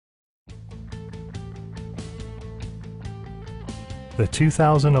the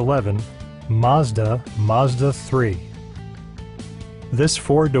 2011 Mazda MAZDA3. This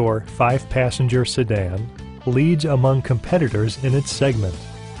four-door, five-passenger sedan leads among competitors in its segment.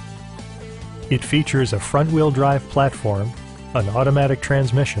 It features a front-wheel drive platform, an automatic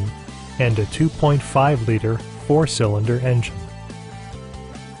transmission, and a 2.5-liter four-cylinder engine.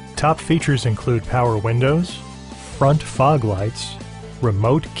 Top features include power windows, front fog lights,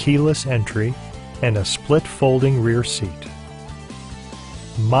 remote keyless entry, and a split folding rear seat.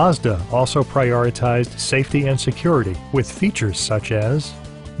 Mazda also prioritized safety and security with features such as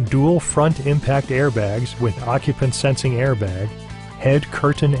dual front impact airbags with occupant sensing airbag, head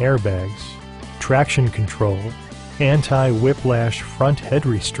curtain airbags, traction control, anti-whiplash front head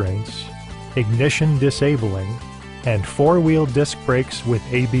restraints, ignition disabling, and four-wheel disc brakes with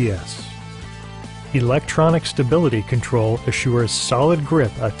ABS. Electronic stability control assures solid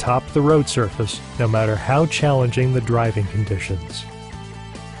grip atop the road surface no matter how challenging the driving conditions.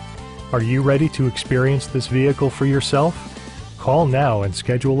 Are you ready to experience this vehicle for yourself? Call now and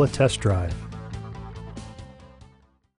schedule a test drive.